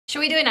Should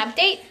we do an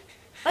update?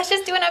 Let's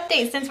just do an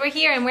update since we're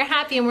here and we're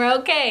happy and we're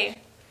okay.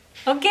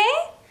 Okay?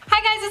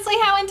 Hi guys, it's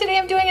Leah and today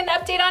I'm doing an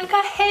update on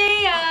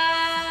Kahea.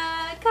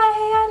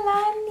 Kahea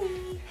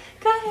Lani.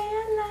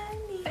 Kahea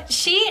Lani.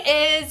 She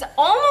is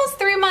almost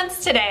 3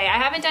 months today. I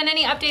haven't done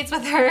any updates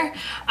with her.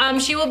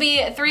 She will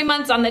be 3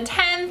 months on the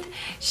 10th.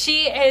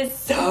 She is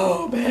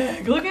so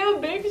big. Look how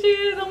big she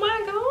is. Oh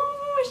my gosh.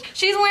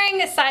 She's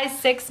wearing a size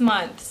 6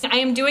 months. I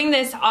am doing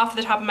this off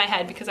the top of my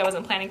head because I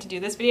wasn't planning to do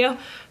this video,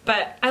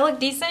 but I look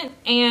decent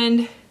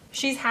and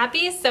she's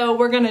happy, so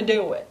we're gonna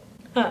do it.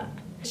 Huh.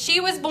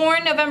 She was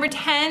born November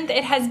 10th.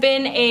 It has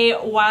been a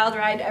wild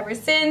ride ever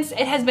since.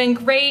 It has been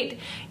great.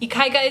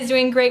 Ikaika is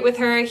doing great with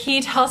her. He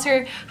tells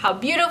her how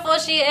beautiful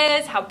she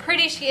is, how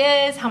pretty she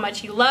is, how much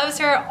he loves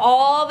her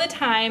all the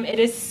time. It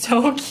is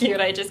so cute.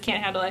 I just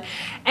can't handle it.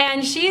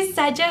 And she's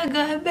such a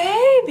good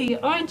baby,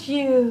 aren't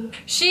you?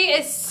 She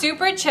is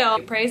super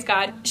chill, praise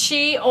God.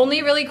 She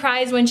only really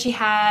cries when she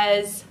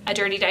has a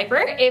dirty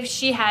diaper, if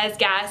she has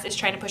gas, is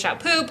trying to push out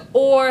poop,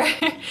 or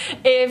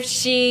if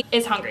she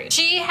is hungry.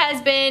 She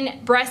has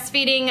been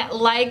breastfeeding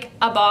like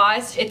a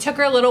boss. It took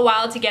her a little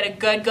while to get a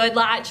good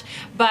latch,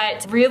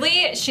 but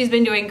really she's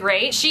been doing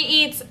great. She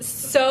eats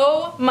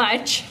so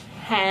much,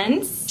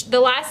 hence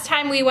the last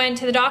time we went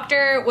to the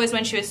doctor was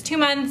when she was 2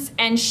 months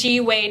and she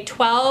weighed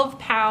 12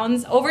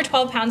 pounds, over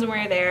 12 pounds when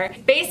we were there.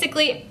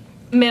 Basically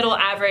middle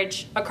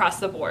average across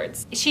the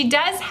boards. She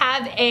does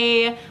have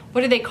a,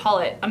 what do they call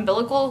it?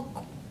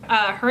 Umbilical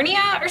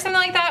hernia or something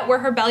like that, where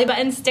her belly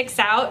button sticks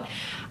out.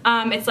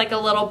 It's like a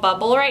little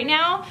bubble right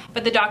now,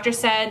 but the doctor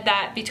said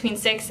that between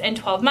 6 and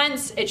 12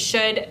 months it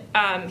should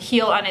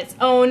heal on its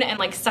own and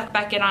like suck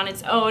back in on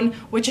its own,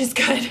 which is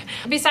good.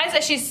 Besides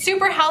that, she's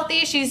super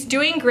healthy. She's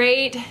doing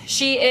great.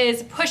 She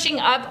is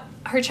pushing up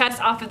her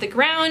chest off of the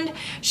ground.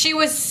 She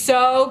was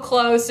so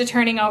close to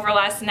turning over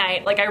last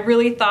night. Like I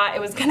really thought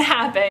it was gonna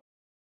happen.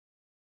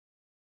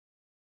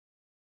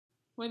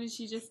 What did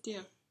she just do?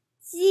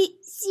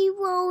 She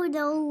rolled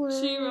over.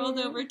 She rolled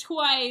over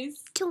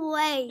twice.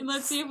 Twice. And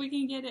let's see if we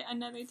can get it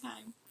another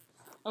time.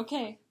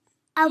 Okay.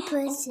 I'll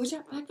push it. Watch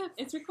out, back up.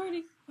 It's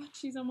recording. Watch,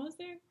 she's almost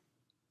there.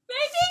 There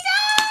she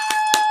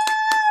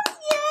goes!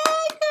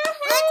 Yay,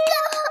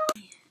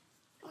 Kahea!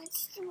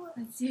 Let's go.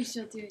 Let's see if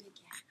she'll do it again.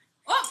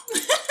 Oh!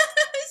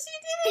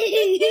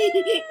 She did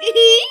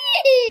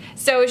it!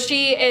 So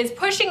she is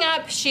pushing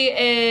up. She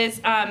is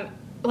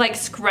like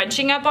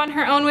scrunching up on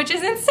her own, which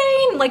is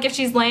insane. Like if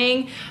she's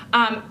laying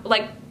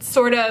like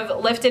sort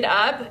of lifted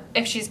up,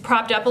 if she's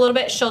propped up a little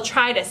bit, she'll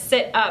try to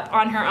sit up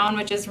on her own,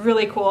 which is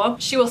really cool.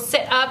 She will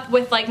sit up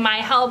with like my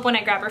help when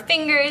I grab her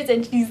fingers,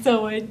 and she's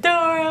so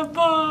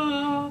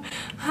adorable.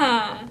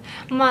 Huh.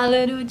 My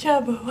little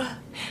chubby,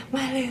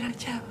 my little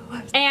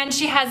chubby. And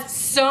she has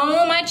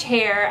so much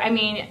hair. I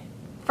mean,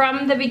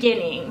 from the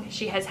beginning,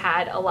 she has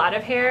had a lot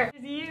of hair,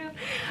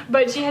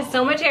 but she has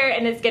so much hair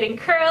and it's getting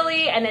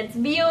curly and it's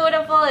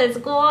beautiful, it's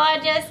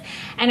gorgeous,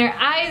 and her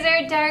eyes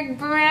are dark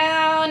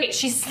brown.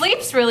 She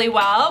sleeps really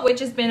well, which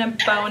has been a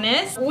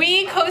bonus.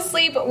 We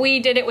co-sleep, we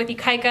did it with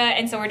Ikaika,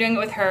 and so we're doing it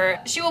with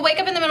her. She will wake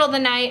up in the middle of the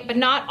night, but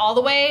not all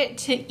the way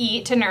to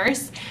eat, to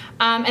nurse,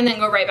 and then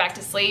go right back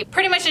to sleep.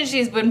 Pretty much since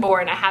she's been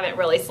born, I haven't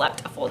really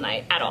slept a full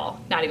night at all,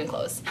 not even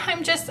close.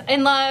 I'm just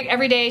in love.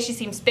 Every day she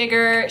seems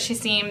bigger, she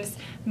seems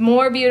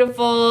more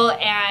beautiful,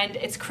 and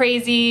it's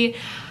crazy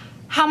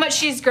how much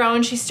she's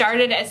grown. She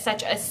started as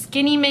such a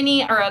skinny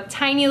mini, or a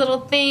tiny little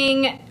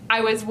thing.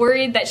 I was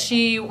worried that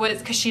she was,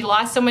 because she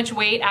lost so much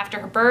weight after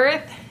her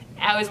birth,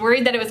 I was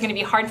worried that it was going to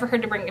be hard for her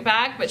to bring it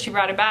back, but she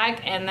brought it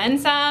back and then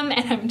some,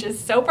 and I'm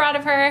just so proud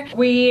of her.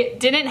 We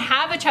didn't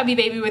have a chubby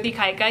baby with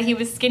Ikaika. He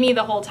was skinny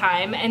the whole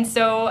time, and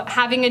so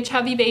having a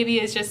chubby baby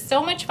is just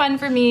so much fun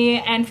for me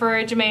and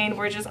for Jermaine.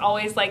 We're just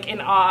always like in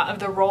awe of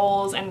the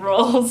rolls and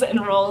rolls and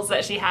rolls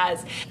that she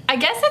has. I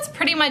guess that's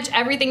pretty much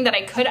everything that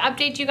I could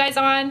update you guys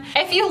on.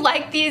 If you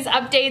like these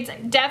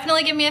updates,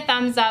 definitely give me a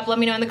thumbs up. Let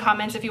me know in the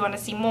comments if you want to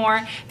see more.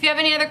 If you have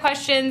any other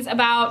questions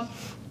about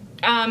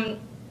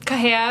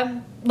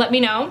Kahea, let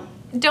me know.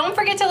 Don't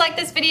forget to like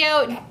this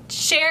video,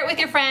 share it with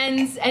your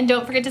friends, and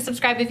don't forget to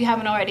subscribe if you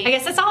haven't already. I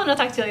guess that's all, and I'll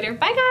talk to you later.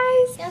 Bye,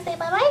 guys. You wanna say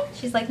bye-bye?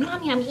 She's like,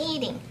 Mommy, I'm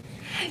eating.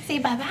 Say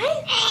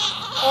bye-bye.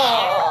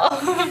 Oh.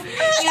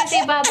 You wanna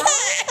say bye-bye?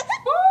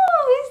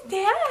 Oh, who's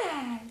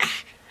that?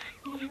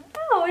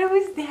 Oh, it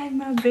was that,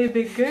 my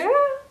baby girl.